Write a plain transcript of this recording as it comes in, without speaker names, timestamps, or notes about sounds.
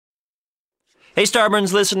Hey,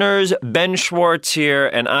 Starburns listeners, Ben Schwartz here,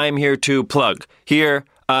 and I'm here to plug. Here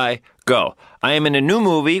I go. I am in a new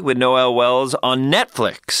movie with Noel Wells on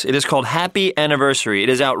Netflix. It is called Happy Anniversary. It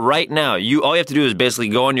is out right now. All you have to do is basically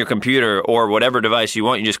go on your computer or whatever device you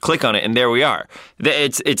want. You just click on it, and there we are.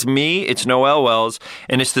 It's me, it's Noel Wells,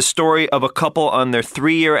 and it's the story of a couple on their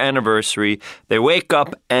 3-year anniversary. They wake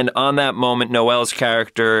up, and on that moment, Noel's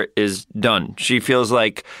character is done. She feels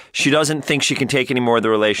like she doesn't think she can take any more of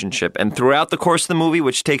the relationship. And throughout the course of the movie,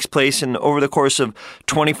 which takes place over the course of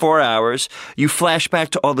 24 hours, you flash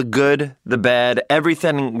back to all the good, the bad,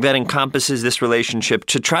 everything that encompasses this relationship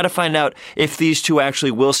to try to find out if these two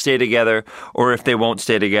actually will stay together or if they won't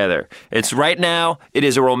stay together. It's right now. It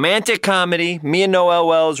is a romantic comedy. Me and Noel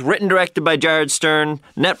Wells, written, directed by Jared Stern.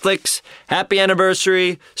 Netflix. Happy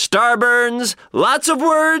Anniversary. Starburns. Lots of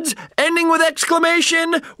words. Ending with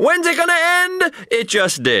exclamation. When's it gonna end? It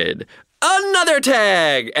just did. Another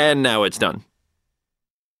tag. And now it's done.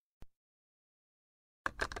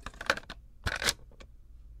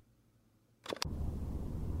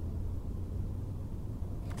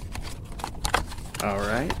 All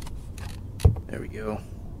right. There we go.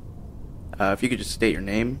 If you could just state your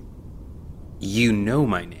name. You know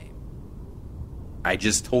my name. I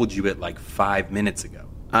just told you it like 5 minutes ago.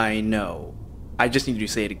 I know. I just need you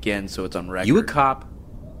to say it again so it's on record. You a cop?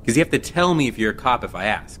 Because you have to tell me if you're a cop if I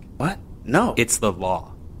ask. What? No. It's the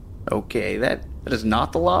law. Okay, that is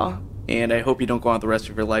not the law, and I hope you don't go on the rest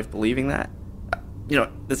of your life believing that.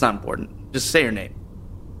 That's not important. Just say your name.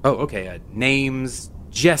 Oh, okay. Name's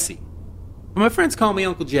Jesse. My friends call me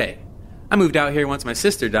Uncle Jay. I moved out here once my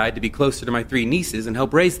sister died to be closer to my 3 nieces and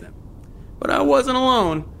help raise them. But I wasn't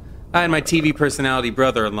alone. I had my TV personality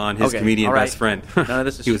brother-in-law and his comedian best friend. None of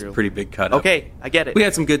this is He was true. a pretty big cut-up. Okay, I get it. We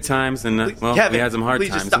had some good times and, Kevin, we had some hard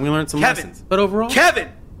times and we learned some lessons. But overall... Kevin!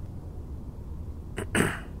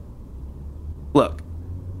 Look,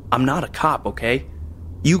 I'm not a cop, okay?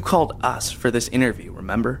 You called us for this interview,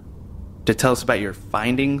 remember? To tell us about your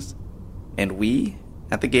findings. And we,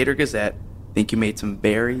 at the Gator Gazette, think you made some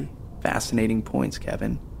very fascinating points,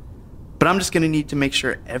 Kevin. But I'm just going to need to make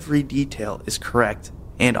sure every detail is correct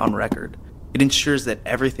and on record. It ensures that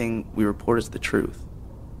everything we report is the truth.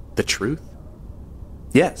 The truth?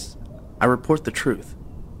 Yes, I report the truth.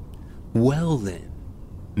 Well then,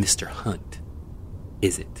 Mr. Hunt,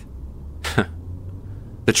 is it?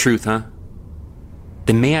 The truth, huh?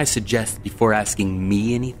 Then may I suggest, before asking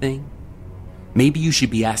me anything, maybe you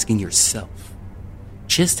should be asking yourself,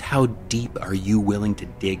 just how deep are you willing to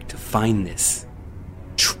dig to find this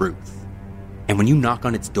truth? And when you knock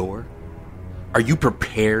on its door, are you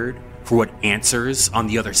prepared for what answers on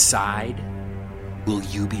the other side? Will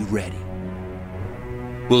you be ready?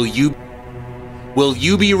 Will you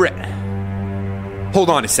be ready? Hold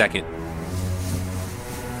on a second.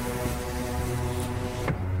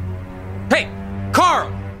 Hey, Carl!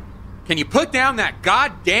 Can you put down that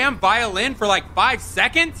goddamn violin for like 5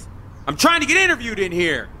 seconds? I'm trying to get interviewed in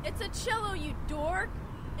here. It's a cello, you dork.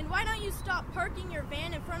 And why don't you stop parking your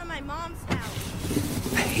van in front of my mom's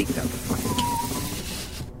house? I hate that fucking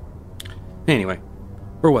kid. Anyway,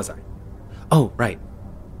 where was I? Oh, right.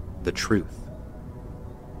 The truth.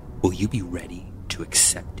 Will you be ready to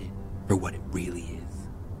accept it for what it really is?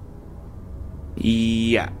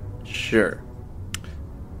 Yeah, sure.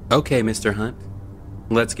 Okay, Mr. Hunt.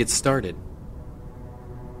 Let's get started.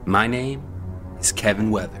 My name is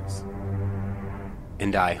Kevin Weathers,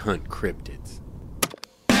 and I hunt cryptids.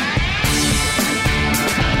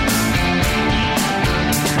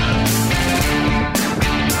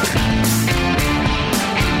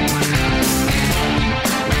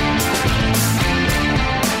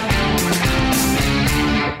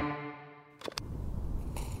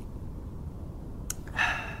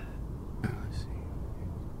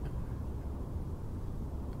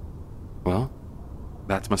 Well,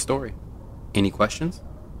 that's my story. Any questions?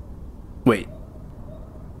 Wait,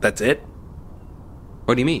 that's it?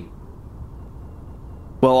 What do you mean?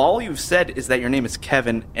 Well, all you've said is that your name is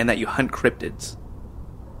Kevin and that you hunt cryptids.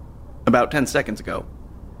 About 10 seconds ago.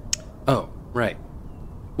 Oh, right.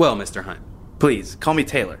 Well, Mr. Hunt. Please, call me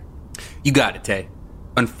Taylor. You got it, Tay.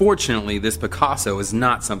 Unfortunately, this Picasso is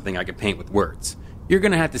not something I could paint with words. You're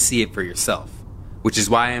gonna have to see it for yourself. Which is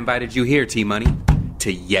why I invited you here, T-Money,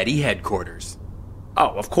 to Yeti headquarters. Oh,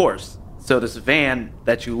 of course. So this van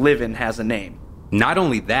that you live in has a name. Not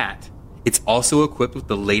only that, it's also equipped with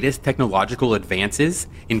the latest technological advances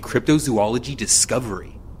in cryptozoology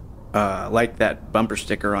discovery. Like that bumper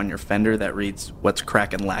sticker on your fender that reads, "What's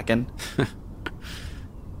crackin' lackin'?"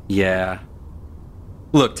 Yeah.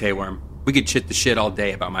 Look, Taworm, we could chit the shit all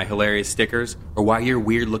day about my hilarious stickers or why your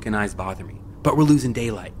weird-looking eyes bother me, but we're losing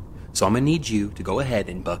daylight. So I'm gonna need you to go ahead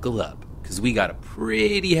and buckle up, because we got a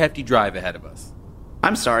pretty hefty drive ahead of us.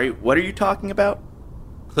 I'm sorry, what are you talking about?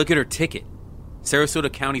 Look at her ticket.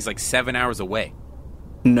 Sarasota County's like 7 hours away.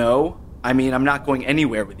 No, I mean, I'm not going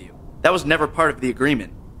anywhere with you. That was never part of the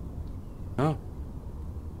agreement. Oh.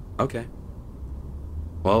 Okay.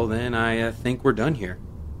 Well, then I think we're done here.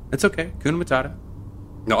 That's okay. Kuna Matata.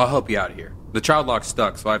 No, I'll help you out of here. The child lock's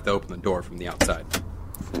stuck, so I have to open the door from the outside.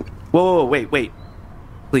 Whoa, wait.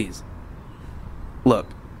 Please. Look,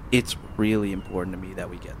 it's really important to me that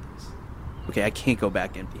we get this. Okay, I can't go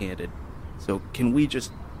back empty-handed. So can we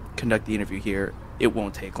just conduct the interview here? It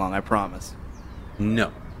won't take long, I promise.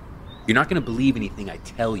 No. You're not going to believe anything I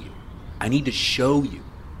tell you. I need to show you.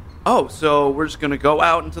 Oh, so we're just going to go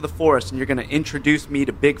out into the forest and you're going to introduce me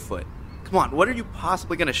to Bigfoot. Come on, what are you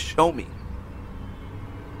possibly going to show me?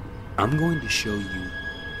 I'm going to show you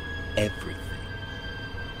everything.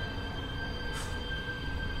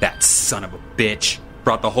 That son of a bitch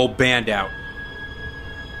brought the whole band out.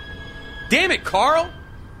 Damn it, Carl!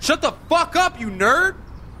 Shut the fuck up, you nerd!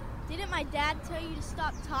 Didn't my dad tell you to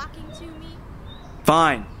stop talking to me?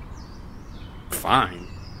 Fine. Fine.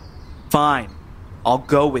 I'll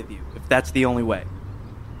go with you, if that's the only way.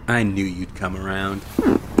 I knew you'd come around.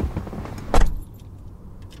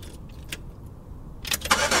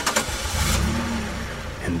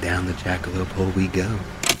 And down the jackalope hole we go.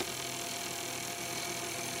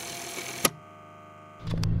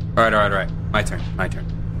 All right. My turn.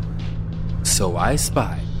 So I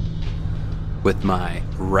spy, with my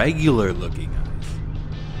regular-looking eyes,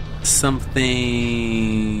 something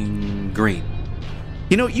green.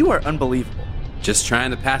 You know, you are unbelievable. Just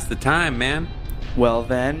trying to pass the time, man. Well,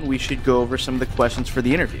 then, we should go over some of the questions for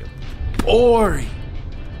the interview. Boring.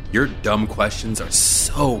 Your dumb questions are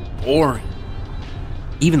so boring.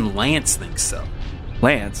 Even Lance thinks so.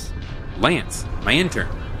 Lance, My intern.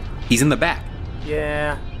 He's in the back.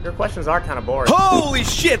 Yeah, your questions are kind of boring. holy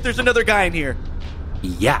shit, there's another guy in here.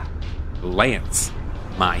 Yeah, Lance,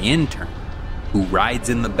 my intern, who rides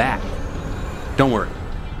in the back. Don't worry,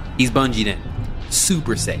 he's bungeed in.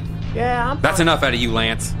 Super safe. Yeah, That's enough out of you,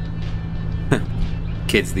 Lance.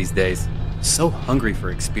 Kids these days, so hungry for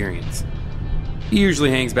experience. He usually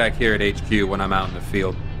hangs back here at HQ when I'm out in the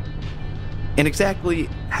field. And exactly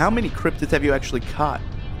how many cryptids have you actually caught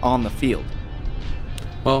on the field?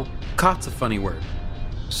 Well, caught's a funny word.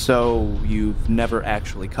 So you've never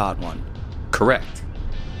actually caught one? Correct.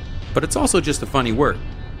 But it's also just a funny word.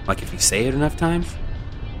 Like if you say it enough times.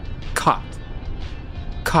 Caught.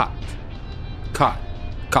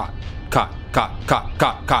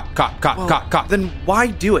 Then why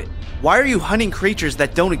do it? Why are you hunting creatures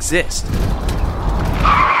that don't exist?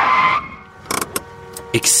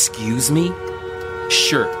 Excuse me?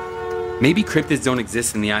 Sure. Maybe cryptids don't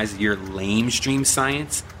exist in the eyes of your lamestream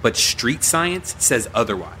science, but street science says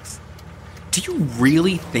otherwise. Do you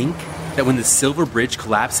really think that when the Silver Bridge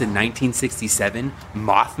collapsed in 1967,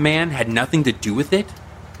 Mothman had nothing to do with it?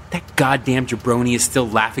 That goddamn jabroni is still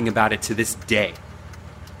laughing about it to this day.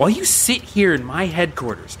 While you sit here in my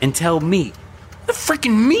headquarters and tell me, the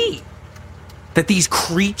frickin' me, that these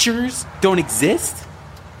creatures don't exist?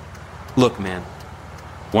 Look, man,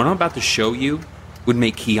 what I'm about to show you would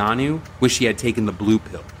make Keanu wish he had taken the blue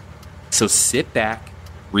pill. So sit back,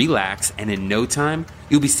 relax, and in no time,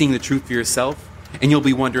 you'll be seeing the truth for yourself, and you'll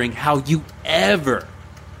be wondering how you ever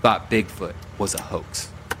thought Bigfoot was a hoax.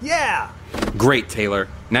 Yeah! Great, Taylor.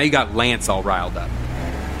 Now you got Lance all riled up.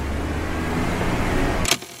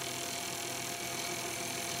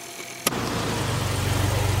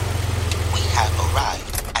 We have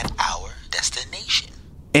arrived at our destination.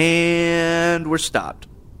 And we're stopped.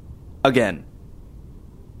 Again.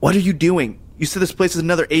 What are you doing? You said this place is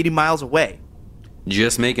another 80 miles away.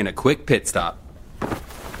 Just making a quick pit stop.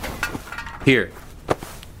 Here,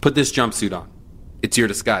 put this jumpsuit on. It's your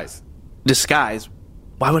disguise. Disguise?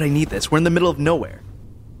 Why would I need this? We're in the middle of nowhere.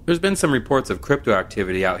 There's been some reports of crypto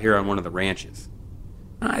activity out here on one of the ranches.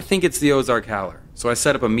 I think it's the Ozark Howler, so I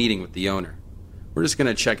set up a meeting with the owner. We're just going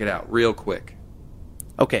to check it out real quick.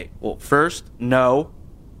 Okay, well, first, no.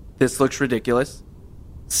 This looks ridiculous.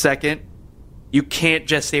 Second, you can't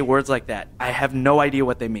just say words like that. I have no idea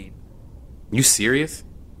what they mean. You serious?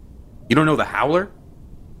 You don't know the Howler?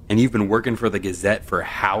 And you've been working for the Gazette for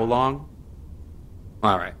how long?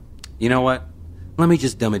 All right. You know what? Let me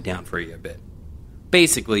just dumb it down for you a bit.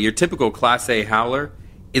 Basically, your typical Class A Howler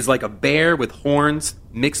is like a bear with horns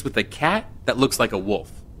mixed with a cat that looks like a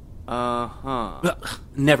wolf. Uh-huh.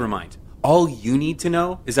 Never mind. All you need to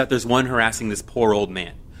know is that there's one harassing this poor old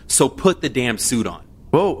man. So put the damn suit on.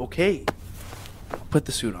 Whoa, okay. Put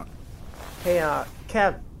the suit on. Hey,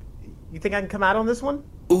 Kev, you think I can come out on this one?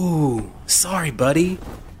 Ooh, sorry, buddy.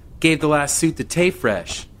 Gave the last suit to Tay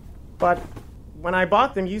Fresh. But when I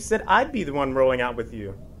bought them, you said I'd be the one rolling out with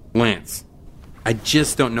you. Lance, I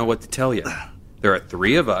just don't know what to tell you. There are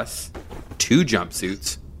 3 of us, 2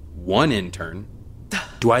 jumpsuits, 1 intern.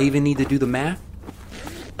 Do I even need to do the math?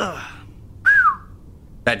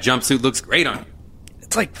 That jumpsuit looks great on you.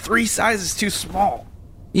 It's like 3 sizes too small.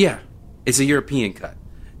 Yeah, it's a European cut.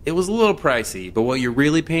 It was a little pricey, but what you're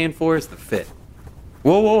really paying for is the fit.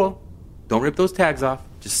 Whoa. Don't rip those tags off.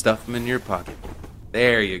 Just stuff them in your pocket.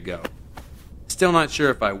 There you go. Still not sure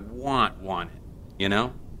if I want it, you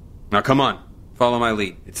know? Now come on, follow my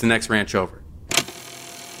lead. It's the next ranch over.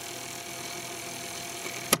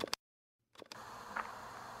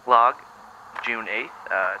 Log, June 8th,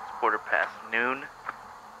 it's noon.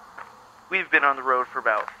 We've been on the road for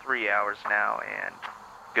about 3 hours now, and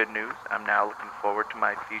good news, I'm now looking forward to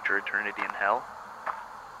my future eternity in hell.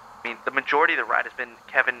 I mean, the majority of the ride has been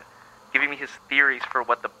Kevin giving me his theories for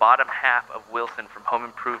what the bottom half of Wilson from Home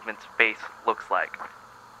Improvement's face looks like.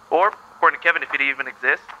 Or, according to Kevin, if it even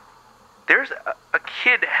exists, there's a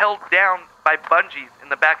kid held down by bungees in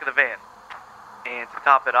the back of the van. And to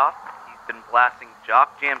top it off, he's been blasting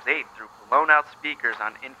Jock Jams 8 through blown-out speakers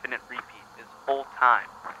on infinite repeat this whole time.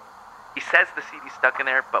 He says the CD's stuck in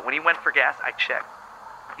there, but when he went for gas, I checked.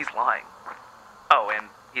 He's lying. Oh, and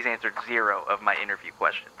he's answered 0 of my interview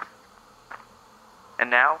questions. And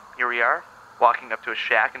now, here we are, walking up to a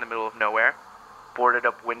shack in the middle of nowhere, boarded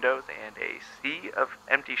up windows, and a sea of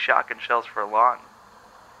empty shotgun shells for a lawn.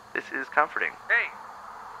 This is comforting. Hey,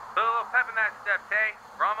 put a little pep in that step, Tay.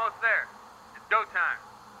 We're almost there. It's go time.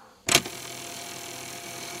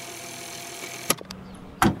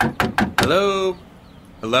 Hello?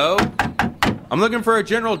 Hello? I'm looking for a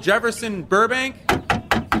General Jefferson Burbank.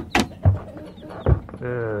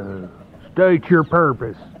 State your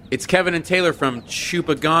purpose. It's Kevin and Taylor from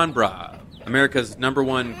Chupaganbra, America's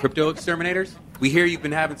 #1 crypto exterminators. We hear you've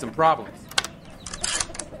been having some problems.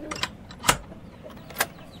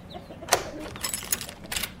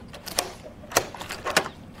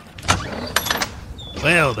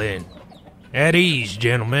 Well then, at ease,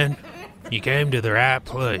 gentlemen. You came to the right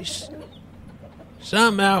place.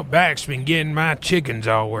 Something out back's been getting my chickens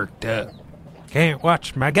all worked up. Can't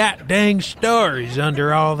watch my goddamn stories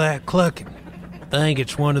under all that clucking. Think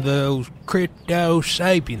it's one of those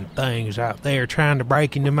crypto-sapien things out there trying to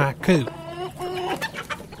break into my coop.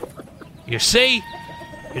 You see?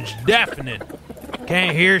 It's deafening.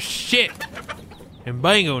 Can't hear shit. And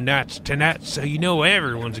bingo night's tonight, so you know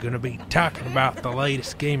everyone's gonna be talking about the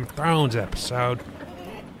latest Game of Thrones episode.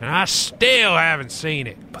 And I still haven't seen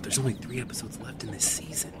it. But there's only 3 episodes left in this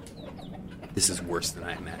season. This is worse than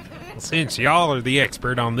I imagined. Well, since y'all are the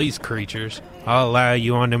expert on these creatures, I'll allow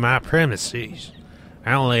you onto my premises.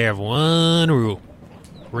 I only have one rule.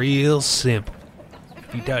 Real simple.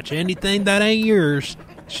 If you touch anything that ain't yours,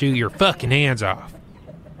 shoot your fucking hands off.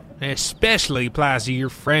 It especially applies to your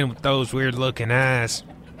friend with those weird-looking eyes.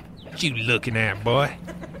 What you looking at, boy?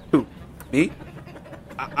 Who? Me?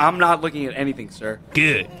 I'm not looking at anything, sir.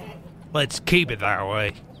 Good. Let's keep it that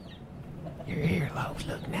way. Your earlobes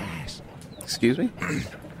look nice. Excuse me?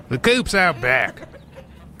 The coop's out back.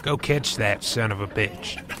 Go catch that son of a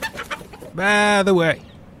bitch. By the way,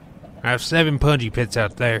 I have 7 punji pits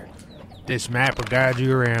out there. This map will guide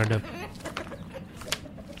you around them.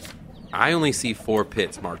 I only see 4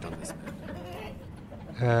 pits marked on this map.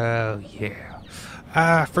 Oh, yeah.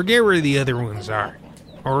 I forget where the other ones are.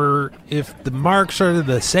 Or if the marks are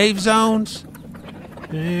the safe zones.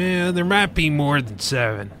 Yeah, there might be more than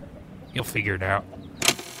 7. You'll figure it out.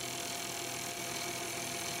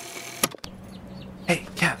 Hey,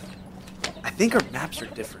 Kev. I think our maps are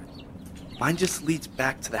different. Mine just leads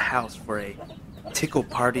back to the house for a tickle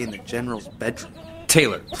party in the general's bedroom.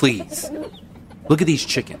 Taylor, please. Look at these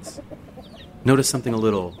chickens. Notice something a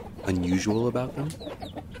little unusual about them?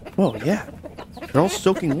 Whoa, yeah. They're all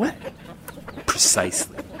soaking wet.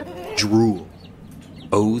 Precisely. Drool.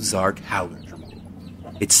 Ozark howler drool.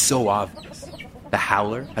 It's so obvious. The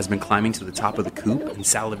howler has been climbing to the top of the coop and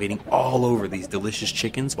salivating all over these delicious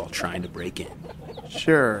chickens while trying to break in.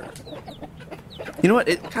 Sure. You know what?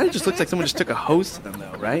 It kind of just looks like someone just took a hose to them,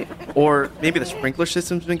 though, right? Or maybe the sprinkler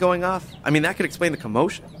system's been going off. I mean, that could explain the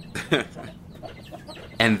commotion.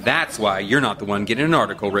 And that's why you're not the one getting an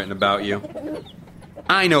article written about you.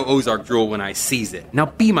 I know Ozark drool when I sees it. Now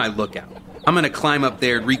be my lookout. I'm gonna climb up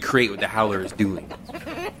there and recreate what the howler is doing.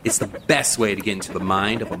 It's the best way to get into the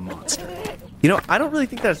mind of a monster. You know, I don't really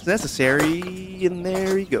think that's necessary, and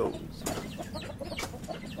there he goes.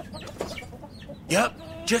 Yep,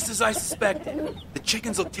 just as I suspected. The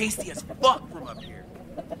chickens look tasty as fuck from up here.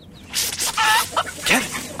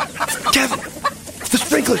 Kevin,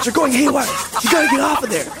 sprinklers are going haywire. You gotta get off of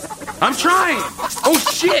there. I'm trying! Oh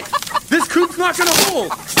shit! This coop's not gonna hold!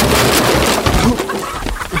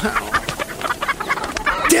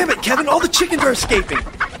 Damn it, Kevin, all the chickens are escaping.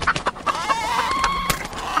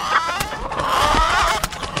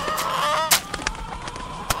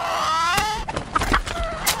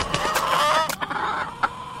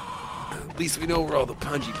 At least we know where all the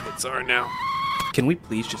punji pits are now. Can we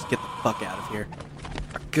please just get the fuck out of here?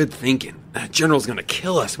 Good thinking. That general's gonna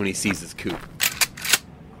kill us when he sees his coop.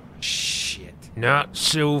 Shit. Not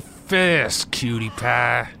so fast, cutie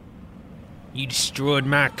pie. You destroyed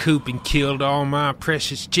my coop and killed all my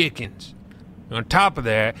precious chickens. On top of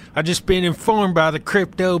that, I just been informed by the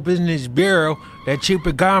Crypto Business Bureau that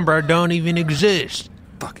Chupacabra don't even exist.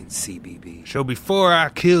 Fucking CBB. So before I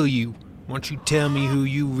kill you, why don't you tell me who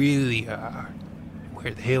you really are?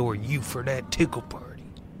 Where the hell were you for that tickle party?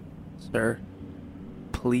 Sir,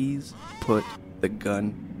 please put the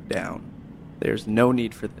gun down. There's no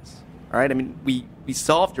need for this. All right? I mean, we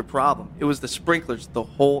solved your problem. It was the sprinklers the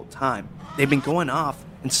whole time. They've been going off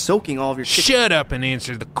and soaking all of your chickens. Shut up and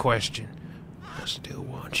answer the question. I still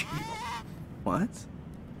want you. What?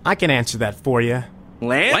 I can answer that for you.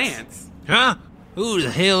 Lance? Lance? Huh? Who the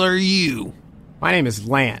hell are you? My name is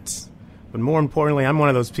Lance. But more importantly, I'm one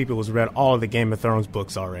of those people who's read all of the Game of Thrones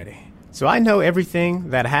books already. So I know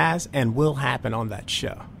everything that has and will happen on that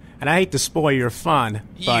show. And I hate to spoil your fun,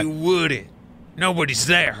 but... You wouldn't. Nobody's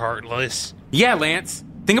that heartless. Yeah, Lance.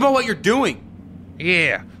 Think about what you're doing.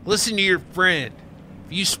 Yeah, listen to your friend.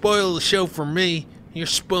 If you spoil the show for me, you're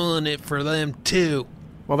spoiling it for them too.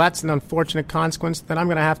 Well, that's an unfortunate consequence that I'm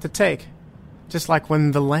going to have to take. Just like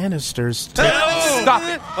when the Lannisters took... Stop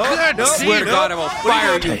it. I swear to God, I will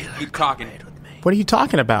fire you, you cocking. What are you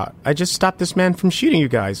talking about? I just stopped this man from shooting you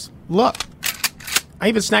guys. Look. I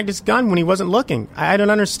even snagged his gun when he wasn't looking. I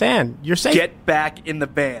don't understand. You're saying... Get back in the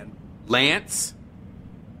van. Lance?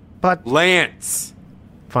 But... Lance!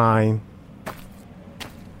 Fine.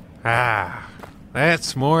 Ah,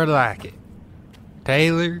 that's more like it.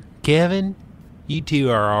 Taylor, Kevin, you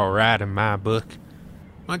two are all right in my book.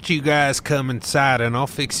 Why don't you guys come inside and I'll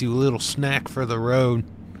fix you a little snack for the road.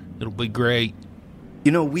 It'll be great.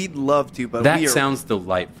 You know, we'd love to, but That we are... sounds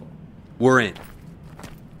delightful. We're in.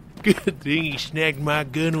 Good thing he snagged my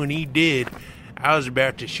gun when he did. I was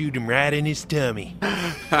about to shoot him right in his tummy.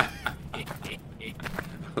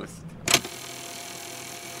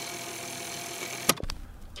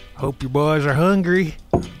 Hope your boys are hungry.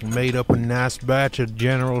 We made up a nice batch of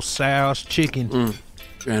General Tso's chicken.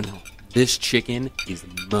 General, this chicken is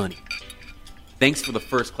money. Thanks for the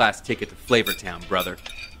first-class ticket to Flavortown, brother.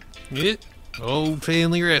 Yeah, old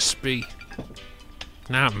family recipe.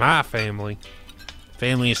 Not my family.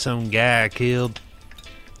 Family of some guy I killed.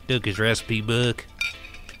 Took his recipe book.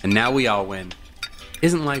 And now we all win.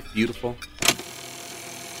 Isn't life beautiful?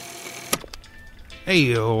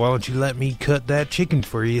 Hey, why don't you let me cut that chicken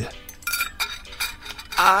for you?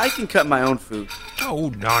 I can cut my own food, Oh,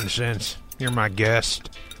 nonsense. You're my guest.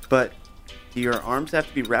 but do your arms have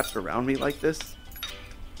to be wrapped around me like this?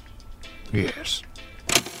 Yes.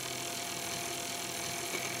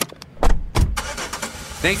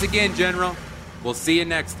 Thanks again, General. We'll see you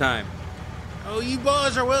next time. Oh, you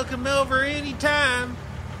boys are welcome over any time.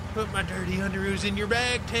 Put my dirty underoos in your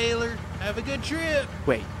bag, Taylor. Have a good trip.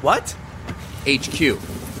 Wait, what? HQ.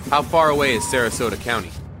 How far away is Sarasota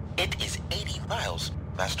County? It is 80 miles,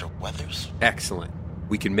 Master Weathers. Excellent.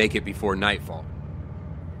 We can make it before nightfall.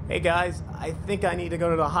 Hey, guys, I think I need to go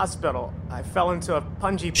to the hospital. I fell into a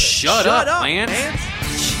punji pit. Shut up, Lance.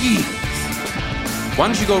 Jeez. Why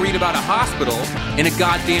don't you go read about a hospital in a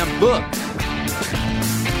goddamn book?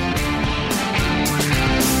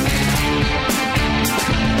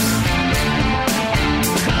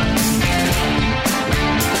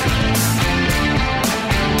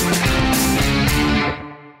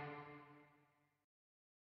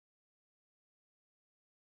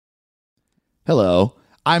 Hello,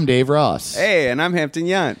 I'm Dave Ross. Hey, and I'm Hampton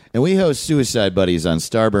Yount. And we host Suicide Buddies on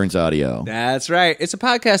Starburns Audio. That's right. It's a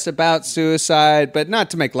podcast about suicide, but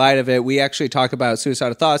not to make light of it. We actually talk about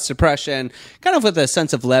suicidal thoughts, depression, kind of with a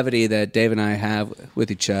sense of levity that Dave and I have with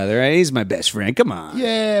each other. And he's my best friend. Come on.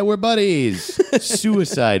 Yeah, we're buddies.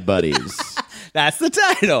 Suicide Buddies. That's the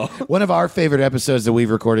title. One of our favorite episodes that we've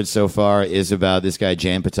recorded so far is about this guy,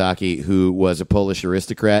 Jan Potocki, who was a Polish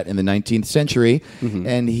aristocrat in the 19th century. Mm-hmm.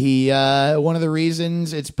 And he, one of the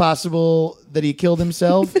reasons it's possible that he killed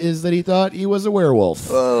himself is that he thought he was a werewolf.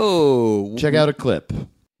 Oh. Check out a clip.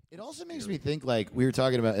 It also makes me think, like, we were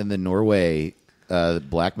talking about in the Norway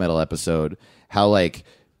black metal episode, how, like,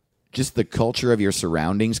 just the culture of your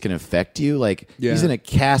surroundings can affect you. Like, he's in a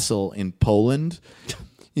castle in Poland.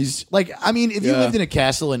 He's like, I mean, if you lived in a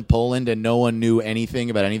castle in Poland and no one knew anything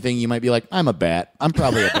about anything, you might be like, I'm a bat. I'm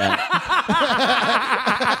probably a bat.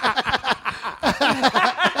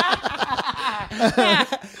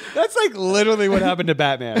 That's like literally what happened to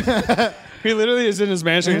Batman. He literally is in his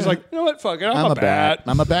mansion. He's like, you know what? Fuck it. I'm a bat.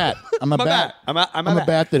 I'm a bat. I'm a bat. I'm a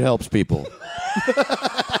bat that helps people.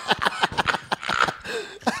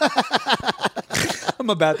 I'm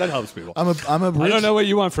a bat that helps people. I'm a I don't know what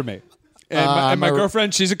you want from me. And my a-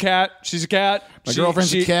 girlfriend, she's a cat. She's a cat. My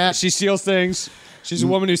girlfriend's a cat. She steals things. She's a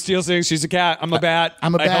woman who steals things. She's a cat. I'm a bat.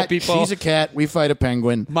 I'm a bat. I help people. She's a cat. We fight a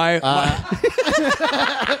penguin.